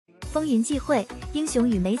风云际会，英雄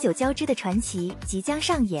与美酒交织的传奇即将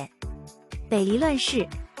上演。北离乱世，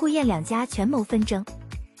顾燕两家权谋纷争。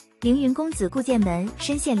凌云公子顾剑门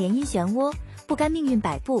深陷联姻漩涡，不甘命运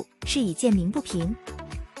摆布，是以剑鸣不平。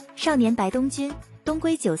少年白东君，东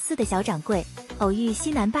归酒肆的小掌柜，偶遇西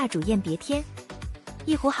南霸主燕别天，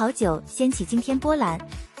一壶好酒掀起惊天波澜。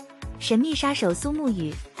神秘杀手苏沐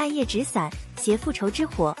雨暗夜纸伞，携复仇之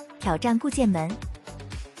火挑战顾剑门。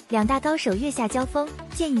两大高手月下交锋，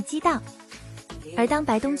剑意激荡。而当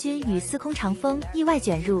白东君与司空长风意外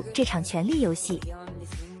卷入这场权力游戏，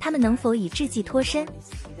他们能否以智计脱身？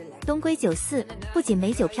东归酒肆不仅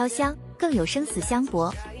美酒飘香，更有生死相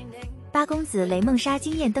搏。八公子雷梦莎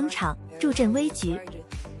惊艳登场，助阵危局。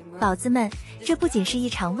宝子们，这不仅是一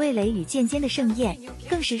场味蕾与剑尖的盛宴，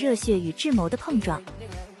更是热血与智谋的碰撞。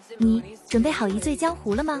你准备好一醉江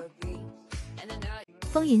湖了吗？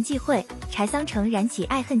风云际会，柴桑城燃起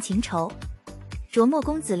爱恨情仇。卓墨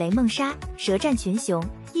公子雷梦莎舌战群雄，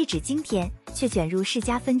一指惊天，却卷入世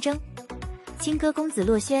家纷争。清歌公子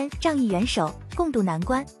洛轩仗义援手，共度难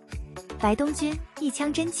关。白东君一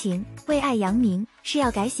腔真情，为爱扬名，是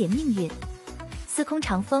要改写命运。司空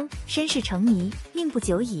长风身世成谜，命不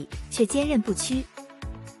久矣，却坚韧不屈。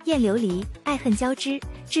燕琉璃爱恨交织，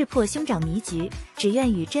智破兄长迷局，只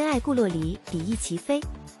愿与真爱顾洛离比翼齐飞。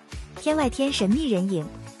天外天神秘人影，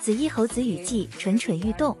紫衣猴子雨季蠢蠢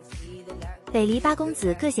欲动。北离八公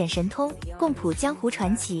子各显神通，共谱江湖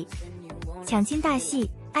传奇。抢金大戏，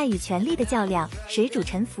爱与权力的较量，谁主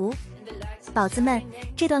沉浮？宝子们，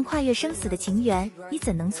这段跨越生死的情缘，你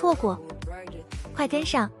怎能错过？快跟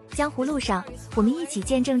上，江湖路上，我们一起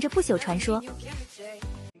见证这不朽传说。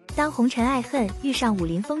当红尘爱恨遇上武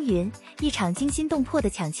林风云，一场惊心动魄的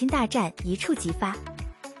抢亲大战一触即发。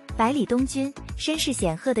百里东君身世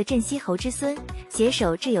显赫的镇西侯之孙，携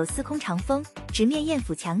手挚友司空长风，直面燕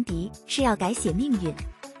府强敌，是要改写命运。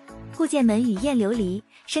顾剑门与燕琉璃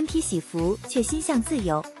身披喜服，却心向自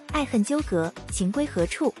由，爱恨纠葛，情归何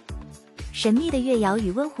处？神秘的月瑶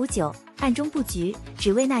与温壶酒暗中布局，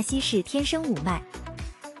只为那稀世天生五脉。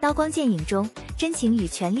刀光剑影中，真情与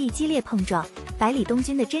权力激烈碰撞，百里东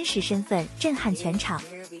君的真实身份震撼全场。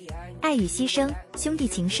爱与牺牲，兄弟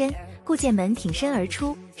情深，顾剑门挺身而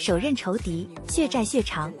出，手刃仇敌，血债血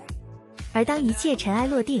偿。而当一切尘埃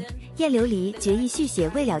落定，燕琉璃决意续写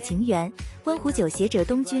未了情缘，温壶酒携着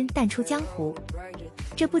东君淡出江湖。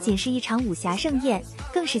这不仅是一场武侠盛宴，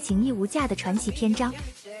更是情义无价的传奇篇章。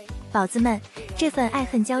宝子们，这份爱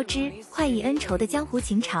恨交织、快意恩仇的江湖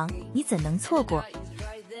情长，你怎能错过？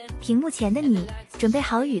屏幕前的你，准备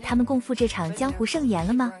好与他们共赴这场江湖盛宴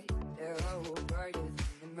了吗？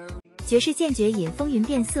绝世剑诀引风云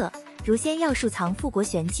变色，如仙药术藏复国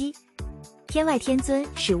玄机。天外天尊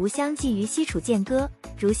使无相寄于西楚剑歌，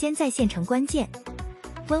如仙再现成关键。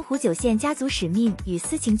温壶酒现家族使命与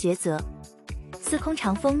私情抉择。司空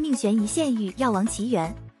长风命悬一线遇药王奇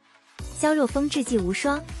缘。萧若风智计无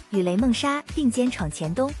双，与雷梦莎并肩闯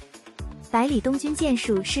前东。百里东君剑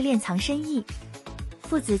术试炼藏深意，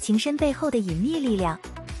父子情深背后的隐秘力量。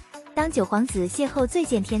当九皇子邂逅最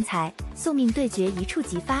剑天才，宿命对决一触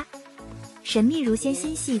即发。神秘如仙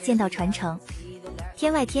心系剑道传承。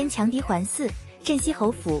天外天强敌环伺，镇西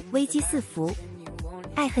侯府危机四伏。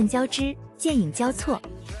爱恨交织，剑影交错，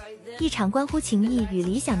一场关乎情义与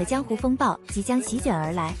理想的江湖风暴即将席卷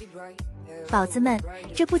而来。宝子们，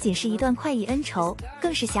这不仅是一段快意恩仇，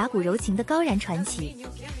更是侠骨柔情的高燃传奇。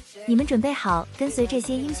你们准备好跟随这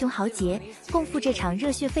些英雄豪杰，共赴这场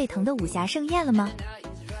热血沸腾的武侠盛宴了吗？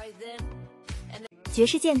绝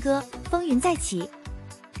世剑歌，风云再起。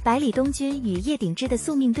百里东君与叶鼎之的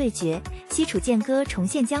宿命对决，西楚剑歌重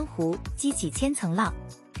现江湖，激起千层浪。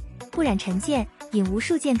不染尘剑，引无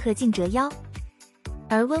数剑客竞折腰。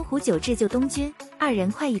而温壶酒制就东君，二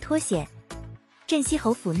人快意脱险。镇西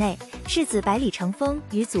侯府内，世子百里成风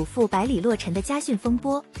与祖父百里洛尘的家训风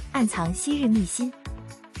波，暗藏昔日秘辛。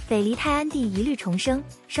北离泰安帝一律重生，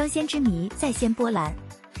双仙之谜再掀波澜。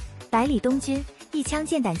百里东君一枪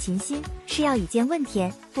剑胆琴心，是要以剑问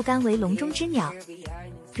天，不甘为笼中之鸟。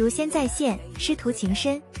如仙再现，师徒情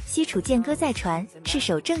深，西楚剑歌再传，是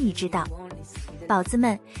守正义之道。宝子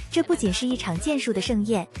们，这不仅是一场剑术的盛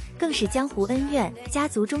宴，更是江湖恩怨、家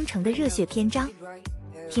族忠诚的热血篇章。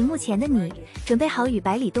屏幕前的你，准备好与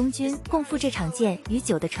百里东君共赴这场剑与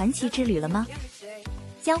酒的传奇之旅了吗？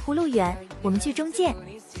江湖路远，我们剧中见。